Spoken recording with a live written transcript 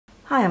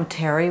Hi, I'm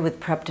Terri with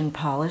Prepped and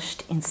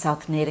Polished in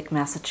South Natick,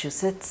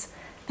 Massachusetts.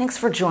 Thanks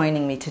for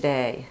joining me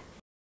today.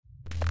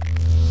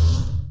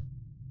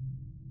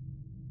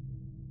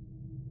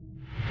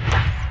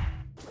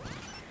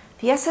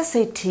 The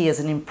SSAT is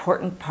an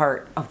important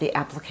part of the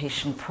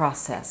application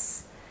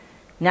process.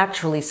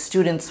 Naturally,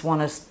 students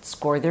want to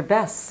score their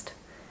best.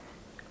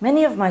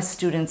 Many of my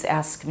students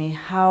ask me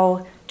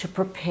how to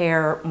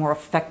prepare more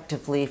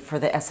effectively for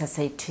the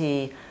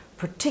SSAT,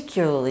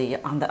 particularly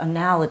on the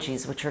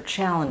analogies, which are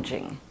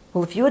challenging.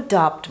 Well, if you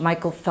adopt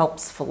Michael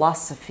Phelps'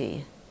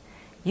 philosophy,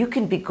 you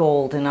can be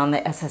golden on the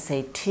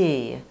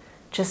SSAT,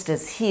 just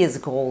as he is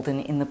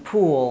golden in the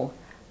pool,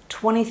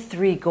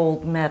 23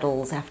 gold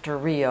medals after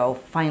Rio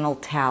final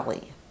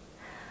tally.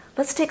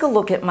 Let's take a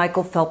look at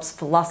Michael Phelps'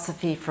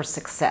 philosophy for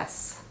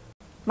success.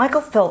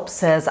 Michael Phelps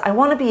says, I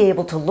want to be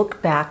able to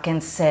look back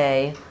and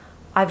say,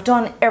 I've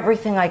done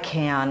everything I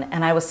can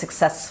and I was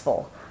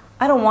successful.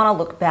 I don't want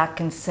to look back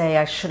and say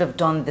I should have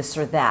done this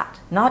or that.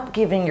 Not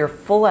giving your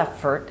full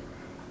effort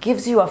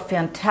gives you a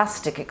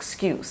fantastic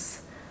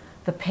excuse.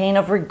 The pain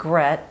of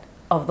regret,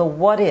 of the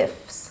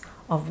what-ifs,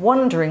 of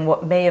wondering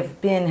what may have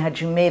been had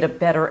you made a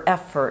better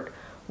effort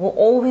will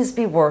always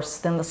be worse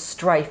than the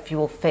strife you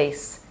will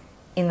face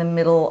in the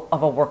middle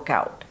of a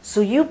workout.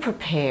 So you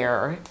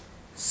prepare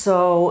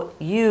so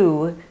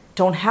you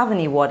don't have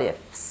any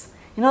what-ifs.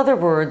 In other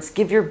words,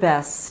 give your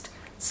best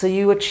so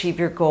you achieve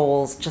your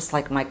goals just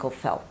like Michael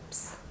Phelps.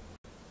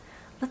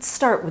 Let's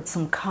start with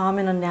some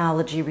common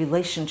analogy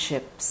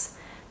relationships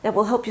that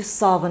will help you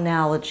solve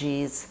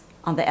analogies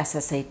on the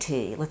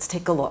SSAT. Let's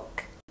take a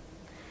look.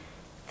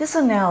 This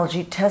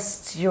analogy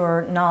tests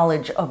your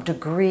knowledge of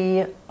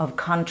degree of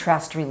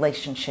contrast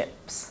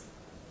relationships.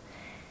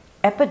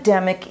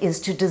 Epidemic is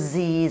to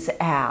disease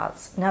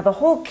as. Now the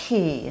whole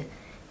key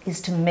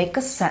is to make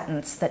a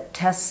sentence that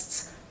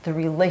tests the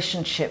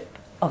relationship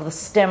of the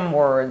stem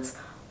words.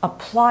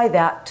 Apply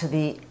that to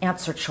the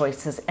answer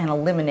choices and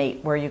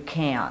eliminate where you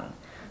can.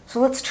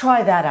 So let's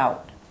try that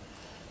out.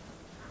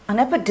 An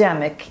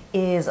epidemic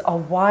is a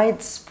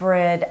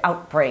widespread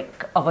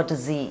outbreak of a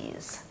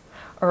disease,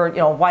 or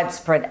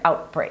widespread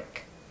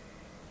outbreak.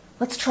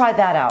 Let's try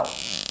that out.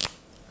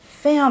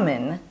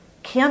 Famine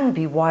can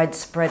be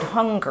widespread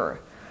hunger.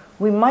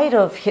 We might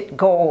have hit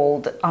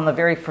gold on the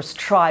very first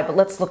try, but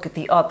let's look at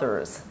the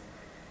others.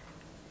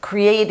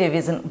 Creative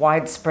isn't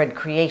widespread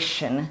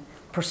creation.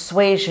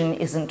 Persuasion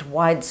isn't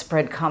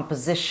widespread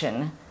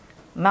composition.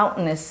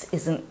 Mountainous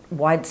isn't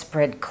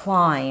widespread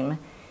climb.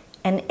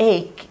 And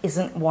ache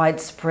isn't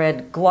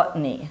widespread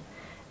gluttony.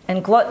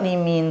 And gluttony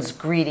means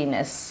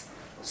greediness.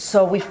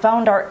 So we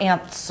found our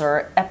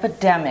answer.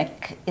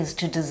 Epidemic is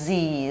to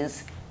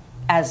disease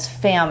as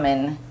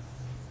famine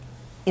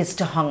is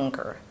to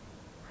hunger.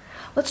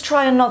 Let's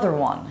try another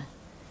one.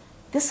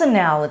 This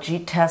analogy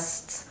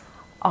tests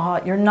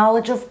your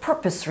knowledge of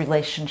purpose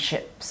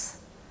relationships.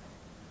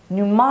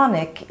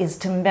 Mnemonic is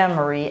to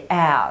memory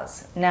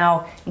as.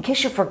 Now, in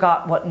case you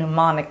forgot what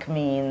mnemonic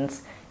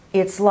means,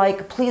 it's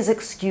like, please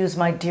excuse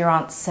my dear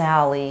Aunt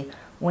Sally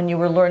when you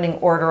were learning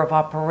order of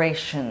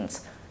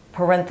operations,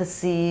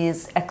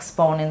 parentheses,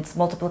 exponents,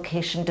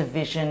 multiplication,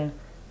 division,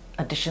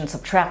 addition,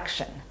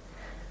 subtraction.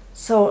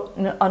 So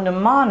a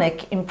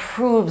mnemonic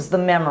improves the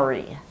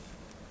memory.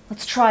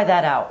 Let's try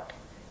that out.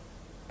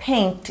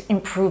 Paint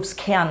improves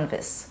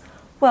canvas.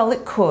 Well,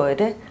 it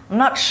could. I'm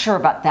not sure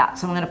about that,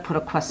 so I'm going to put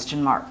a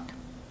question mark.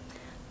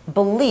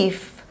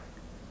 Belief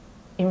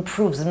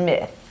improves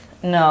myth.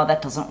 No,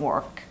 that doesn't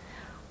work.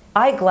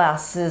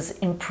 Eyeglasses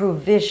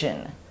improve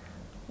vision.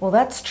 Well,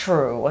 that's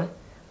true.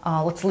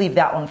 Let's leave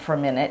that one for a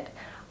minute.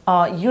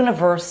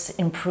 Universe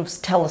improves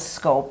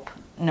telescope.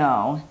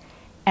 No.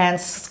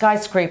 And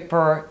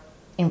skyscraper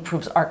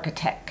improves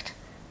architect.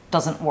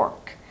 Doesn't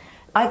work.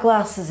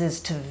 Eyeglasses is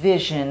to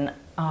vision.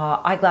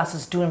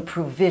 Eyeglasses do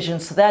improve vision,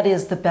 so that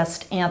is the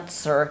best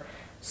answer.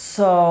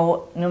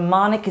 So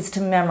mnemonic is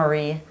to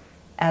memory,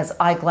 as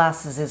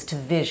eyeglasses is to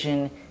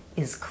vision,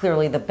 is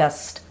clearly the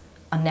best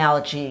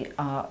analogy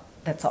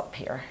that's up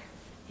here.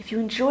 If you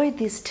enjoyed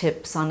these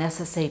tips on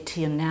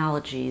SSAT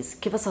analogies,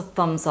 give us a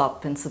thumbs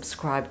up and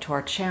subscribe to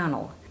our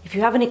channel. If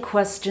you have any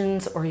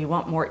questions or you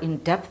want more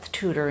in-depth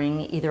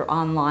tutoring, either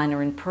online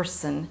or in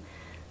person,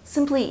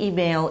 simply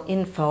email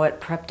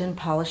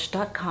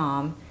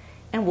info@preppedandpolished.com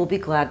and we'll be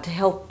glad to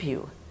help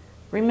you.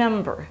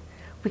 Remember,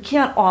 we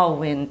can't all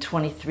win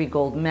 23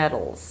 gold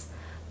medals,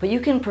 but you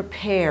can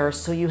prepare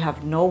so you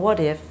have no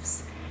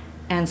what-ifs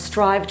and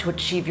strive to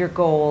achieve your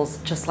goals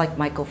just like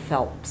Michael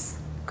Phelps.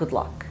 Good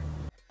luck.